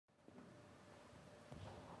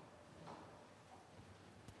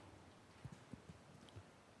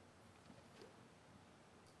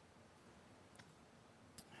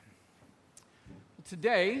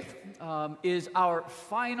Today is our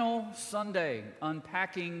final Sunday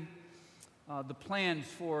unpacking the plans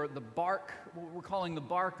for the bark, what we're calling the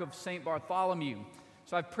bark of St. Bartholomew.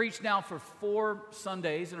 So I've preached now for 4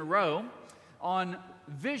 Sundays in a row on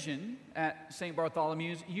vision at St.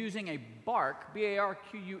 Bartholomew's using a bark,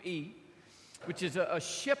 B-A-R-Q-U-E, which is a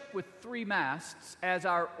ship with 3 masts as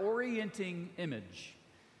our orienting image.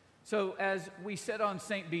 So as we said on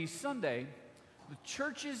St. B's Sunday, the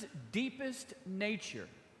church's deepest nature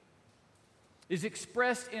is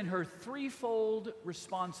expressed in her threefold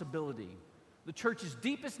responsibility. The church's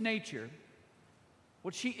deepest nature,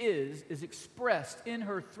 what she is expressed in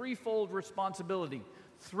her threefold responsibility.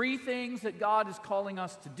 3 things that God is calling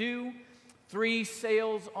us to do, 3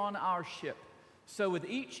 sails on our ship. So with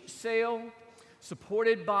each sail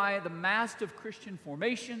supported by the mast of Christian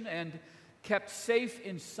formation and kept safe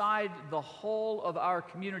inside the hull of our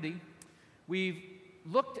community, we've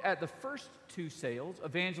looked at the first 2 sails,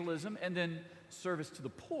 evangelism and then service to the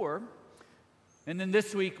poor. And then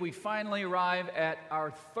this week we finally arrive at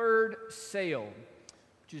our 3rd sail,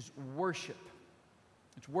 which is worship.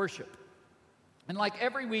 It's worship. And like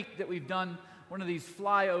every week that we've done one of these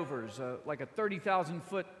flyovers, like a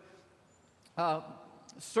 30,000-foot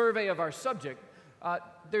survey of our subject,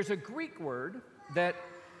 there's a Greek word that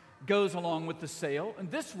goes along with the sail.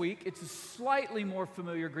 And this week, it's a slightly more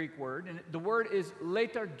familiar Greek word, and the word is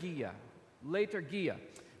letargia. Letargia.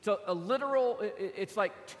 So a literal, it's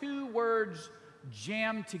like 2 words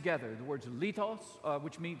jammed together. The words litos,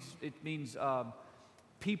 which means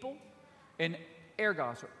people, and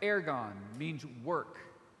ergos, or ergon, means work.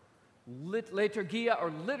 Letargia,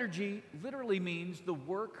 or liturgy, literally means the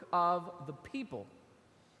work of the people.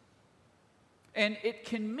 And it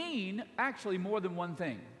can mean actually more than one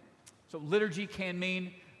thing. So liturgy can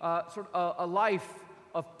mean sort of a life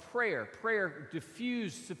of prayer. Prayer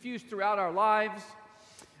suffused throughout our lives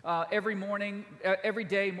every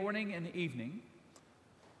day, morning and evening.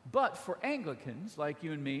 But for Anglicans like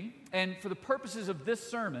you and me, and for the purposes of this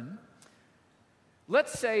sermon,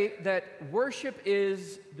 let's say that worship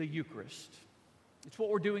is the Eucharist. It's what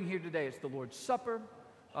we're doing here today. It's the Lord's Supper,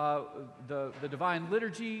 the Divine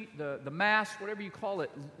Liturgy, the Mass, whatever you call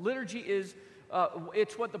it. Liturgy is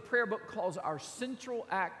it's what the prayer book calls our central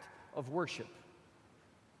act of worship.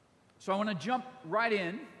 So I want to jump right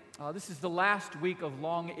in. This is the last week of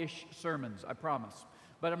long-ish sermons, I promise.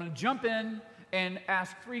 But I'm going to jump in and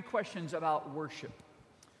ask 3 questions about worship.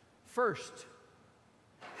 First,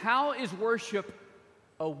 how is worship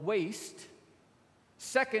a waste?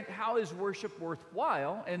 Second, how is worship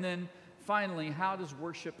worthwhile? And then finally, how does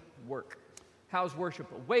worship work? How is worship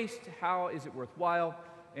a waste? How is it worthwhile?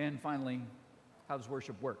 And finally, how does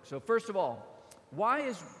worship work? So first of all, what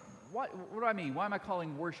do I mean? Why am I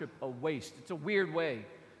calling worship a waste? It's a weird way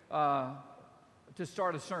to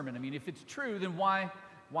start a sermon. I mean, if it's true, then why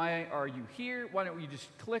are you here? Why don't you just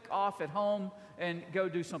click off at home and go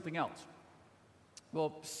do something else?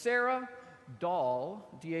 Well, Sarah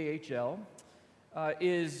Dahl, D-A-H-L,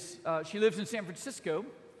 she lives in San Francisco,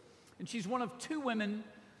 and she's one of 2 women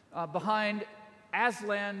behind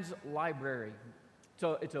Aslan's Library.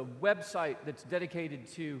 So it's a website that's dedicated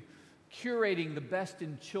to curating the best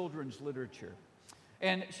in children's literature.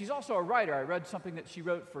 And she's also a writer. I read something that she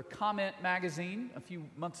wrote for Comment magazine a few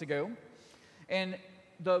months ago. And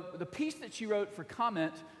the piece that she wrote for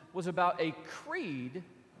Comment was about a creed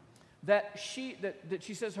that she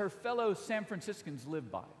says her fellow San Franciscans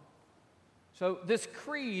live by. So this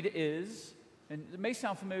creed is, and it may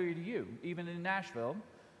sound familiar to you, even in Nashville,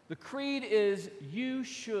 the creed is, you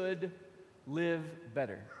should live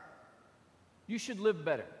better. You should live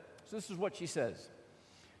better. So this is what she says.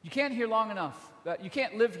 You can't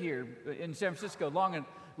live here in San Francisco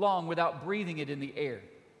long without breathing it in the air.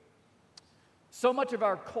 So much of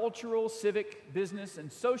our cultural, civic, business,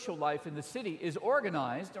 and social life in the city is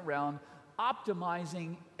organized around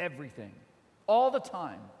optimizing everything, all the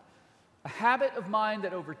time. A habit of mind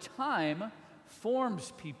that over time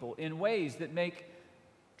forms people in ways that make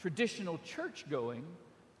traditional church-going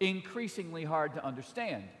increasingly hard to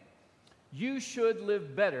understand. You should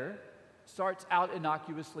live better starts out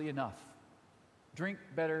innocuously enough. Drink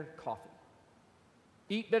better coffee.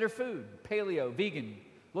 Eat better food, paleo, vegan,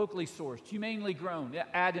 locally sourced, humanely grown,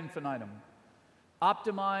 ad infinitum.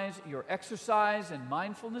 Optimize your exercise and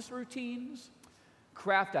mindfulness routines.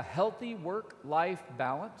 Craft a healthy work-life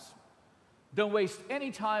balance. Don't waste any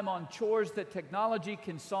time on chores that technology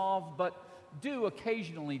can solve, but do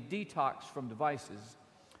occasionally detox from devices.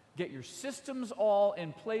 Get your systems all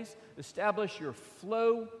in place. Establish your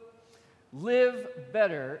flow. Live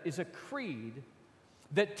better is a creed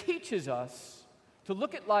that teaches us to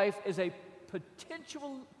look at life as a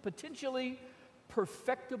potentially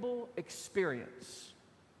perfectible experience,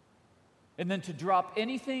 and then to drop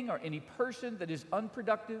anything or any person that is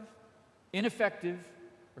unproductive, ineffective,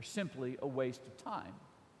 or simply a waste of time.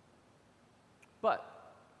 But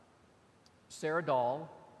Sarah Dahl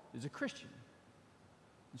is a Christian.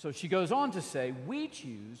 And so she goes on to say,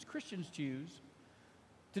 Christians choose,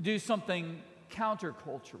 to do something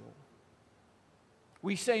countercultural.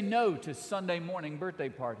 We say no to Sunday morning birthday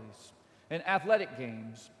parties and athletic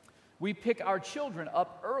games. We pick our children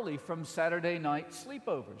up early from Saturday night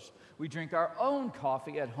sleepovers. We drink our own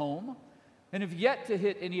coffee at home and have yet to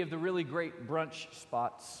hit any of the really great brunch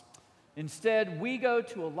spots. Instead, we go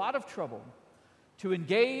to a lot of trouble to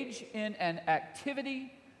engage in an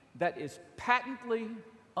activity that is patently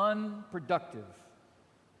unproductive.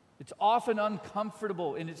 It's often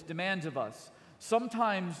uncomfortable in its demands of us,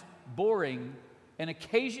 sometimes boring, and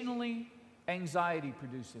occasionally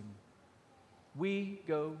anxiety-producing. We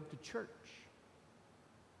go to church.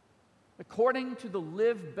 According to the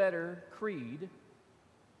Live Better Creed,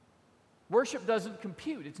 worship doesn't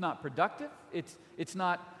compute. It's not productive. It's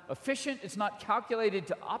not efficient. It's not calculated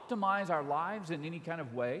to optimize our lives in any kind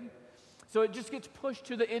of way. So it just gets pushed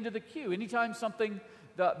to the end of the queue. Anytime something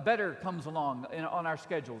better comes along on our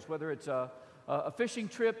schedules, whether it's a fishing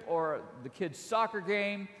trip or the kids' soccer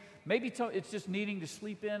game, maybe it's just needing to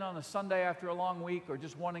sleep in on a Sunday after a long week, or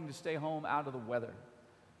just wanting to stay home out of the weather.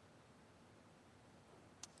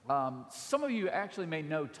 Some of you actually may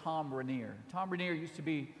know Tom Rainier. Tom Rainier used to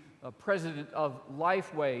be president of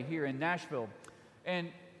Lifeway here in Nashville. And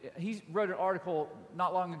he wrote an article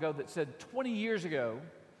not long ago that said 20 years ago,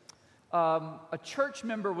 a church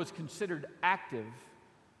member was considered an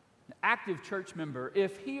active church member,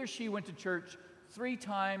 if he or she went to church 3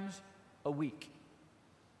 times a week.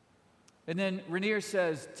 And then Rainier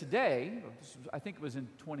says today, I think it was in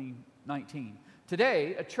 2019,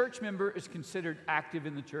 today a church member is considered active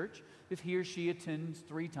in the church if he or she attends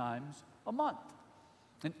 3 times a month.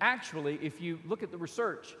 And actually, if you look at the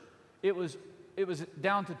research, it was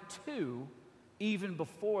down to 2 even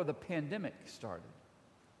before the pandemic started.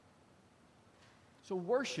 So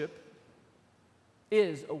worship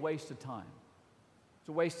is a waste of time. It's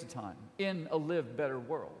a waste of time in a live better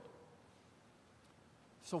world.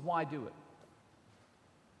 So why do it?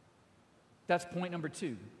 That's point number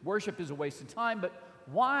 2. Worship is a waste of time, but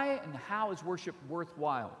why and how is worship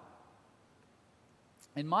worthwhile?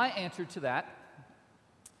 And my answer to that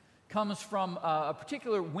comes from a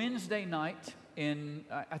particular Wednesday night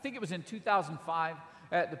I think it was in 2005,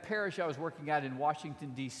 at the parish I was working at in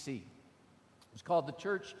Washington, D.C. It was called the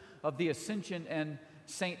Church of the Ascension and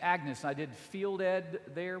St. Agnes. I did field ed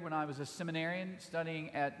there when I was a seminarian studying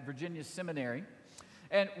at Virginia Seminary.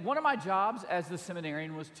 And one of my jobs as the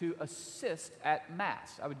seminarian was to assist at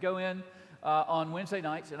Mass. I would go in on Wednesday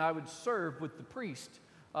nights and I would serve with the priest,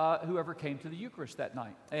 whoever came to the Eucharist that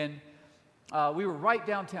night. And we were right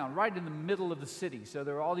downtown, right in the middle of the city. So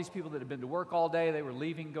there were all these people that had been to work all day. They were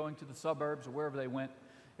leaving, going to the suburbs or wherever they went.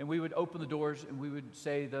 And we would open the doors and we would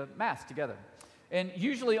say the Mass together. And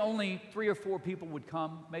usually only 3 or 4 people would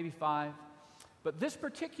come, maybe 5. But this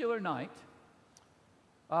particular night,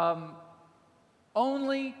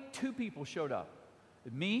 only 2 people showed up.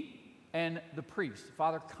 Me and the priest,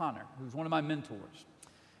 Father Connor, who was one of my mentors.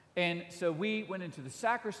 And so we went into the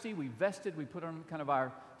sacristy, we vested, we put on kind of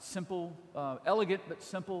our simple, elegant but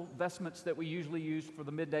simple vestments that we usually use for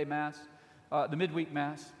the midday Mass, the midweek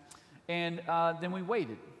Mass. And then we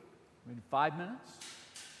waited. We waited 5 minutes,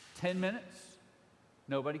 10 minutes,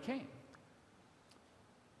 nobody came.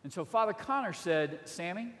 And so Father Connor said,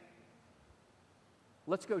 Sammy,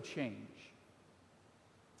 let's go change.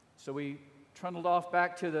 So we trundled off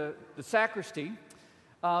back to the sacristy,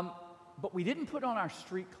 but we didn't put on our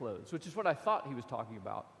street clothes, which is what I thought he was talking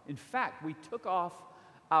about. In fact, we took off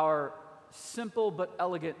our simple but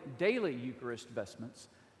elegant daily Eucharist vestments,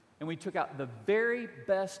 and we took out the very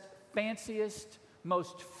best, fanciest,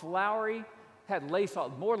 most flowery, had lace,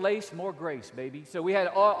 more lace, more grace, baby. So we had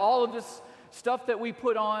all of this stuff that we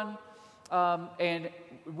put on, and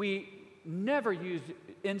we never used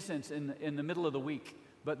incense in the middle of the week.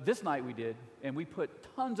 But this night we did, and we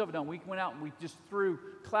put tons of it on. We went out and we just threw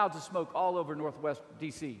clouds of smoke all over Northwest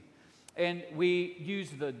D.C. And we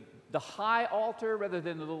used the high altar rather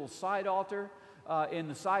than the little side altar in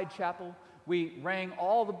the side chapel. We rang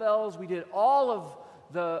all the bells. We did all of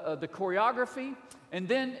the choreography. And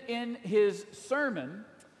then in his sermon,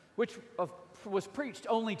 which was preached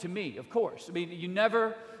only to me, of course. I mean, you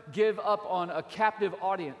never give up on a captive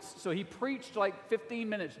audience. So he preached like 15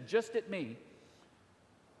 minutes just at me.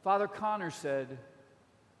 Father Connor said,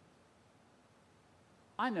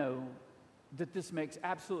 I know that this makes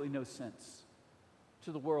absolutely no sense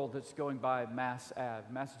to the world that's going by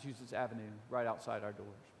Massachusetts Avenue, right outside our doors.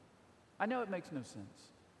 I know it makes no sense.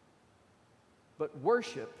 But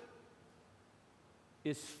worship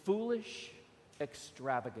is foolish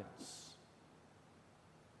extravagance.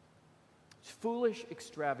 It's foolish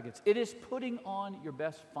extravagance. It is putting on your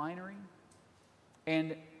best finery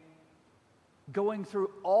and going through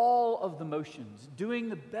all of the motions, doing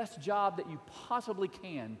the best job that you possibly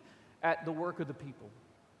can at the work of the people.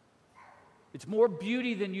 It's more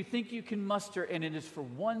beauty than you think you can muster, and it is for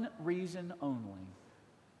one reason only,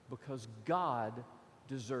 because God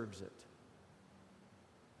deserves it.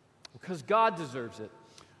 Because God deserves it.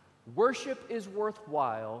 Worship is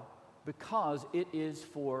worthwhile because it is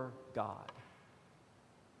for God.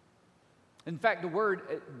 In fact, the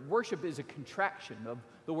word worship is a contraction of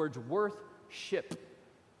the words worth-ship.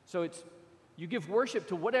 So it's you give worship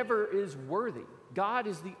to whatever is worthy. God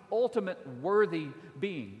is the ultimate worthy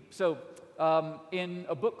being. So in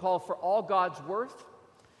a book called For All God's Worth,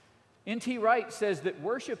 N.T. Wright says that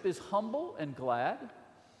worship is humble and glad.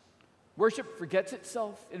 Worship forgets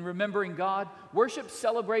itself in remembering God. Worship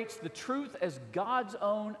celebrates the truth as God's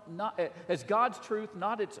truth,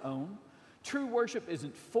 not its own. True worship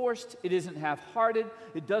isn't forced. It isn't half-hearted.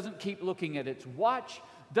 It doesn't keep looking at its watch.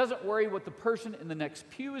 Doesn't worry what the person in the next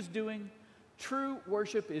pew is doing. True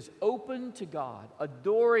worship is open to God,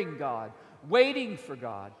 adoring God, waiting for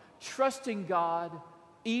God, trusting God,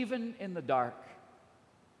 even in the dark.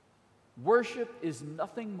 Worship is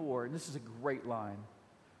nothing more, and this is a great line.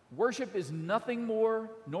 Worship is nothing more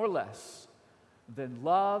nor less than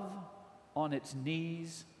love on its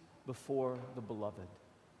knees before the beloved.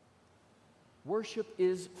 Worship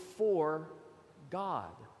is for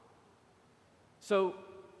God. So,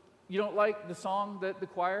 you don't like the song that the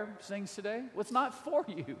choir sings today? Well, it's not for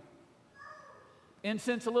you.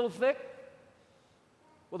 Incense a little thick?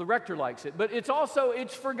 Well, the rector likes it, but it's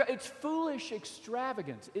foolish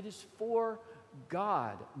extravagance. It is for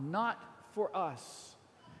God, not for us.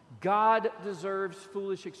 God deserves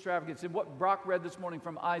foolish extravagance. And what Brock read this morning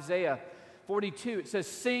from Isaiah 42, it says,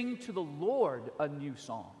 "Sing to the Lord a new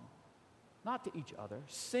song." Not to each other.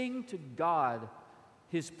 Sing to God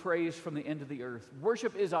His praise from the end of the earth.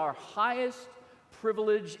 Worship is our highest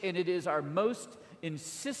privilege, and it is our most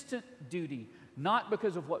insistent duty, not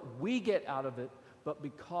because of what we get out of it, but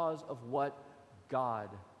because of what God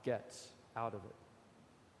gets out of it.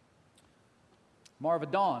 Marva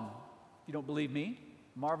Dawn, if you don't believe me,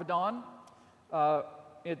 Marva Dawn,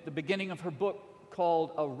 at the beginning of her book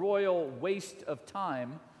called A Royal Waste of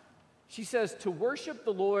Time, she says, to worship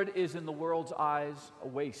the Lord is in the world's eyes a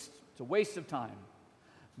waste. It's a waste of time.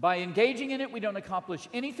 By engaging in it, we don't accomplish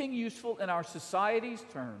anything useful in our society's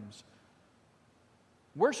terms.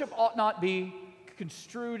 Worship ought not be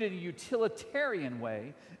construed in a utilitarian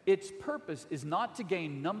way. Its purpose is not to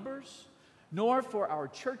gain numbers, nor for our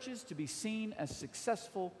churches to be seen as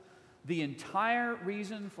successful. The entire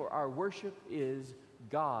reason for our worship is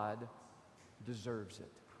God deserves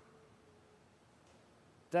it.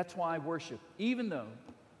 That's why worship, even though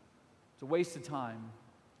it's a waste of time,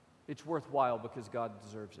 it's worthwhile because God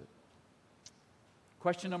deserves it.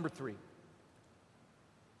 Question number 3.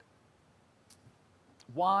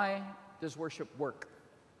 Why does worship work?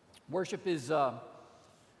 Worship is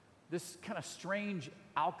this kind of strange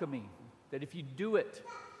alchemy that if you do it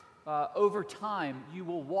over time, you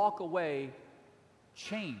will walk away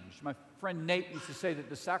changed. My friend Nate used to say that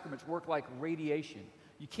the sacraments work like radiation.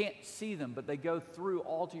 You can't see them, but they go through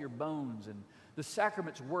all to your bones, and the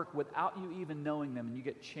sacraments work without you even knowing them, and you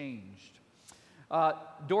get changed.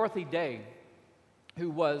 Dorothy Day,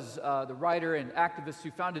 who was the writer and activist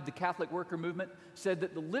who founded the Catholic Worker Movement, said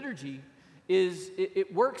that the liturgy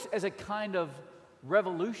it works as a kind of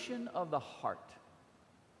revolution of the heart.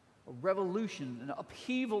 A revolution, an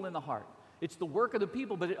upheaval in the heart. It's the work of the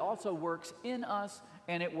people, but it also works in us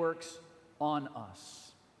and it works on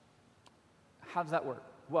us. How does that work?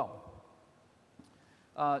 Well,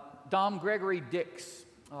 Dom Gregory Dix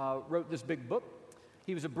wrote this big book.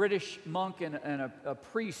 He was a British monk and a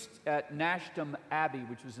priest at Nashton Abbey,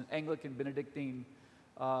 which was an Anglican Benedictine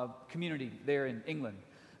community there in England.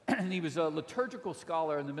 And he was a liturgical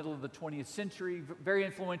scholar in the middle of the 20th century, very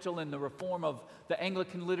influential in the reform of the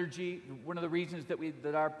Anglican liturgy. One of the reasons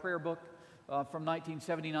that our prayer book from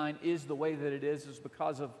 1979 is the way that it is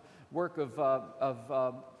because of work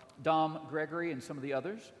of Dom Gregory and some of the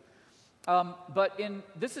others. But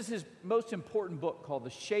this is his most important book called The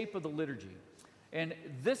Shape of the Liturgy. And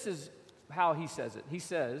this is how he says it. He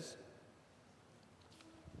says,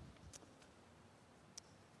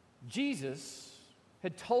 Jesus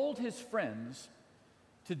had told his friends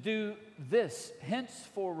to do this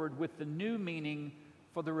henceforward with the new meaning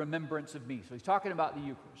for the remembrance of me. So he's talking about the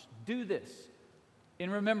Eucharist. Do this in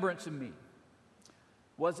remembrance of me.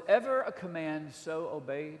 Was ever a command so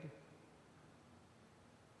obeyed?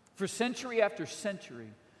 For century after century,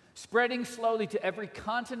 spreading slowly to every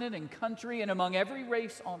continent and country and among every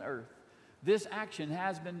race on earth, this action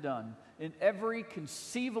has been done in every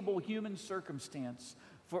conceivable human circumstance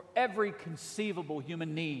for every conceivable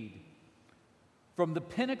human need. From the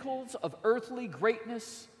pinnacles of earthly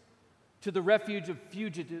greatness to the refuge of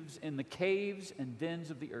fugitives in the caves and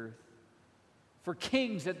dens of the earth. For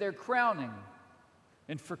kings at their crowning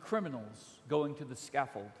and for criminals going to the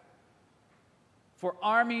scaffold. For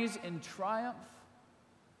armies in triumph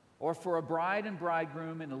or for a bride and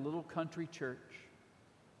bridegroom in a little country church.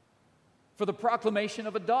 For the proclamation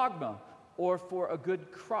of a dogma or for a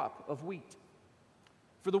good crop of wheat.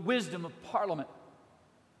 For the wisdom of parliament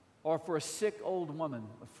or for a sick old woman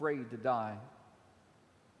afraid to die.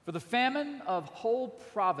 For the famine of whole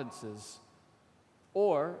provinces,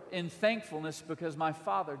 or in thankfulness because my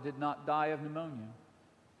father did not die of pneumonia.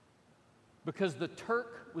 Because the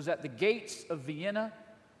Turk was at the gates of Vienna,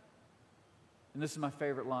 and this is my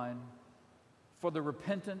favorite line, for the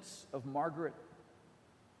repentance of Margaret.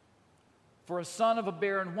 For a son of a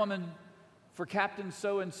barren woman, for Captain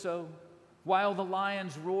so-and-so, while the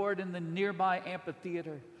lions roared in the nearby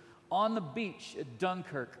amphitheater, on the beach at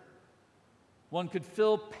Dunkirk. One could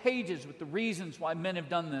fill pages with the reasons why men have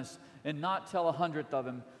done this and not tell 100th of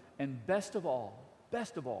them. And best of all,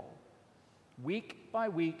 week by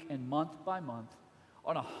week and month by month,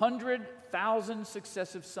 on 100,000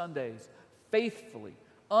 successive Sundays, faithfully,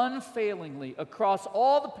 unfailingly, across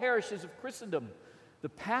all the parishes of Christendom, the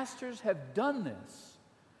pastors have done this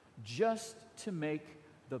just to make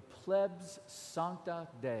the plebs sancta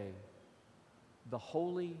Dei, the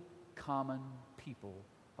holy common people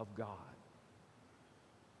of God.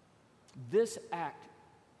 This act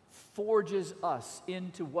forges us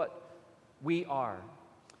into what we are,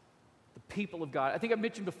 the people of God. I think I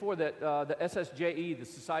mentioned before that the SSJE, the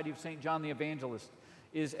Society of St. John the Evangelist,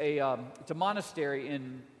 is it's a monastery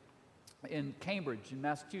in Cambridge, in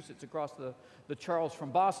Massachusetts, across the Charles from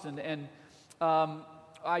Boston. And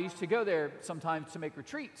I used to go there sometimes to make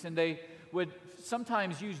retreats, and they would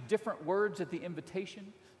sometimes use different words at the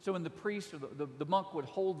invitation. So when the priest or the monk would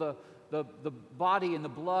hold the body and the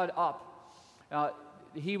blood up,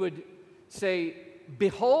 he would say,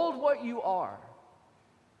 "Behold what you are.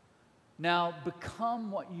 Now become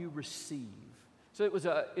what you receive." So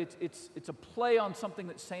it's a play on something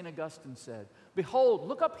that St. Augustine said. Behold,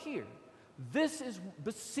 look up here.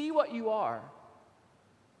 See what you are,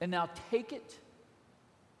 and now take it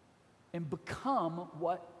and become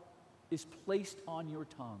what is placed on your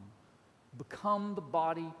tongue. Become the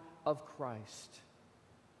body of Christ.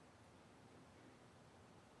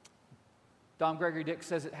 Dom Gregory Dick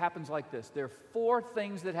says it happens like this. There are 4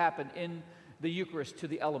 things that happen in the Eucharist to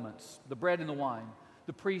the elements, the bread and the wine.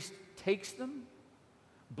 The priest takes them,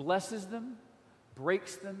 blesses them,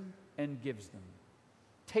 breaks them, and gives them.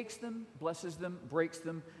 Takes them, blesses them, breaks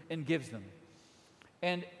them, and gives them.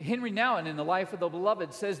 And Henry Nouwen, in The Life of the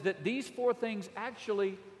Beloved, says that these 4 things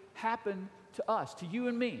actually happen to us, to you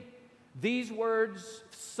and me. These words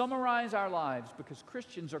summarize our lives because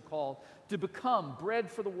Christians are called to become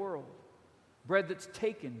bread for the world. Bread that's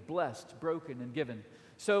taken, blessed, broken, and given.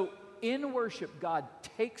 So in worship, God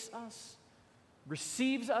takes us,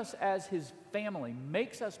 receives us as His family,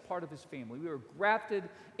 makes us part of His family. We are grafted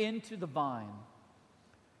into the vine.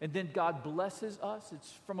 And then God blesses us.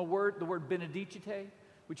 It's from the word benedicite,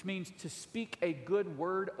 which means to speak a good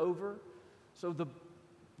word over. So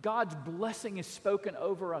God's blessing is spoken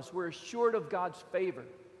over us. We're assured of God's favor.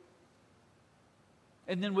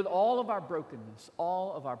 And then with all of our brokenness,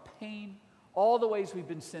 all of our pain, all the ways we've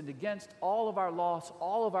been sinned against, all of our loss,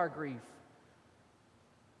 all of our grief,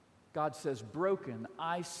 God says, broken,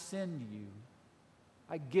 I send you,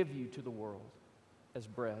 I give you to the world as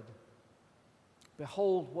bread.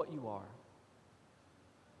 Behold what you are.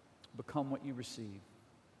 Become what you receive.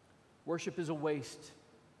 Worship is a waste,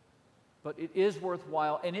 but it is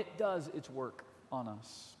worthwhile, and it does its work on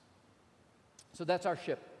us. So that's our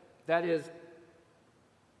ship. That is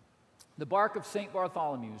the bark of St.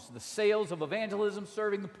 Bartholomew's, the sails of evangelism,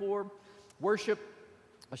 serving the poor, worship,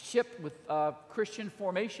 a ship with Christian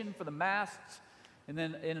formation for the masts, and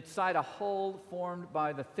then inside a hull formed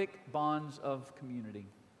by the thick bonds of community.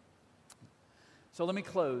 So let me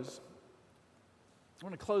close. I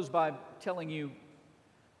want to close by telling you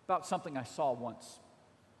about something I saw once.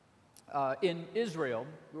 In Israel,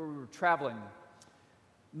 where we were traveling,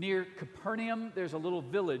 Near Capernaum, there's a little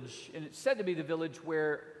village, and it's said to be the village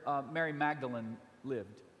where Mary Magdalene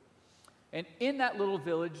lived. And in that little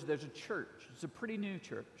village, there's a church. It's a pretty new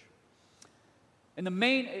church. And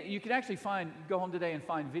you can actually go home today and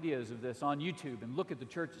find videos of this on YouTube and look at the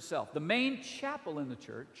church itself. The main chapel in the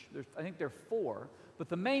church, I think there are 4, but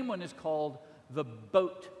the main one is called the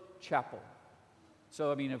Boat Chapel.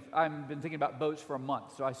 So, I've been thinking about boats for a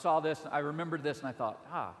month. So I saw this, I remembered this, and I thought,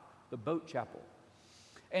 the Boat Chapel.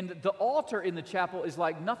 And the altar in the chapel is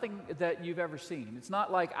like nothing that you've ever seen. It's not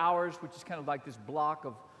like ours, which is kind of like this block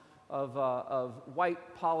of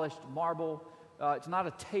white polished marble. It's not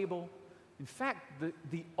a table. In fact,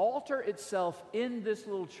 the altar itself in this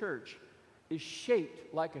little church is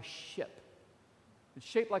shaped like a ship. It's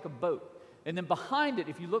shaped like a boat. And then behind it,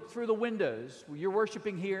 if you look through the windows, when you're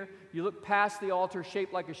worshiping here, you look past the altar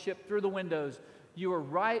shaped like a ship through the windows, you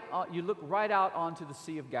look right out onto the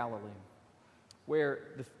Sea of Galilee, where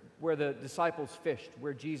the disciples fished,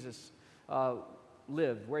 where Jesus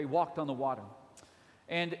lived, where he walked on the water.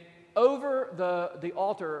 And over the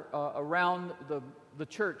altar around the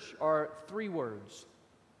church are 3 words: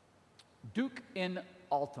 Duc in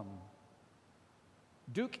Altum.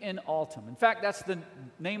 Duc in Altum. In fact, that's the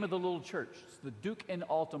name of the little church. It's the Duc in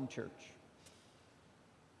Altum Church.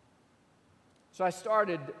 So I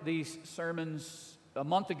started these sermons a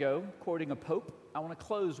month ago quoting a pope. I want to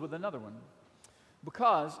close with another one,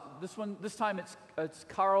 because this time it's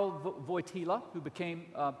Karl Wojtyla, who became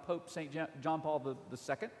Pope St. John Paul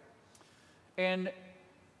II. And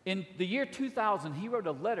in the year 2000, he wrote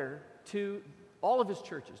a letter to all of his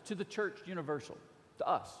churches, to the Church Universal, to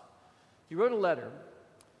us. He wrote a letter,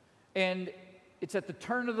 and it's at the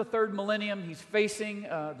turn of the 3rd millennium. He's facing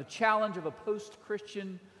the challenge of a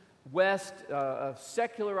post-Christian West, a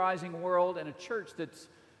secularizing world, and a church that's,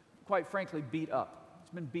 quite frankly, beat up.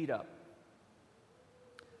 It's been beat up.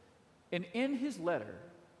 And in his letter,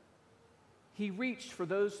 he reached for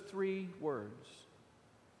those 3 words,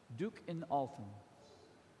 Duc in Altum,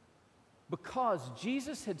 because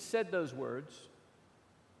Jesus had said those words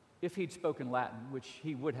if he'd spoken Latin, which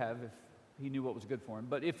he would have if he knew what was good for him.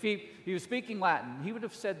 But if he was speaking Latin, he would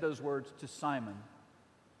have said those words to Simon.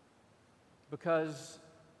 Because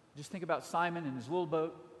just think about Simon in his little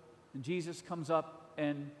boat, and Jesus comes up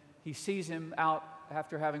and he sees him out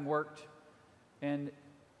after having worked, and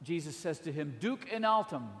Jesus says to him, Duc in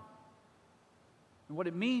Altum. And what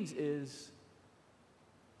it means is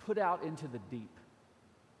put out into the deep.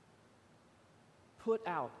 Put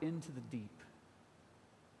out into the deep.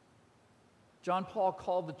 John Paul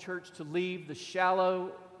called the church to leave the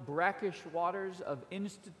shallow, brackish waters of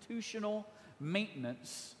institutional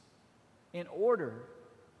maintenance in order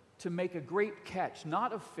to make a great catch,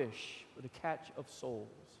 not of fish, but a catch of souls.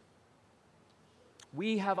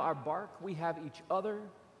 We have our bark, we have each other.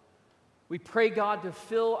 We pray God to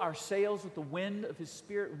fill our sails with the wind of His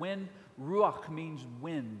Spirit. Wind, ruach, means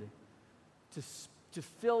wind. To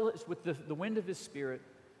fill us with the wind of His Spirit.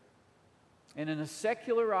 And in a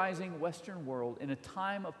secularizing Western world, in a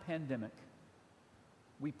time of pandemic,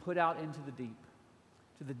 we put out into the deep.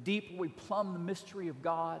 To the deep where we plumb the mystery of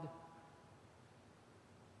God,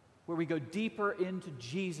 where we go deeper into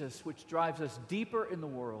Jesus, which drives us deeper in the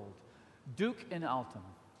world. Duc in Altum.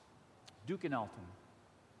 Duc in Altum.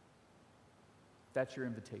 That's your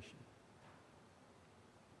invitation.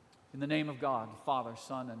 In the name of God, the Father,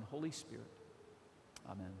 Son, and Holy Spirit.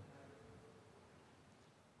 Amen.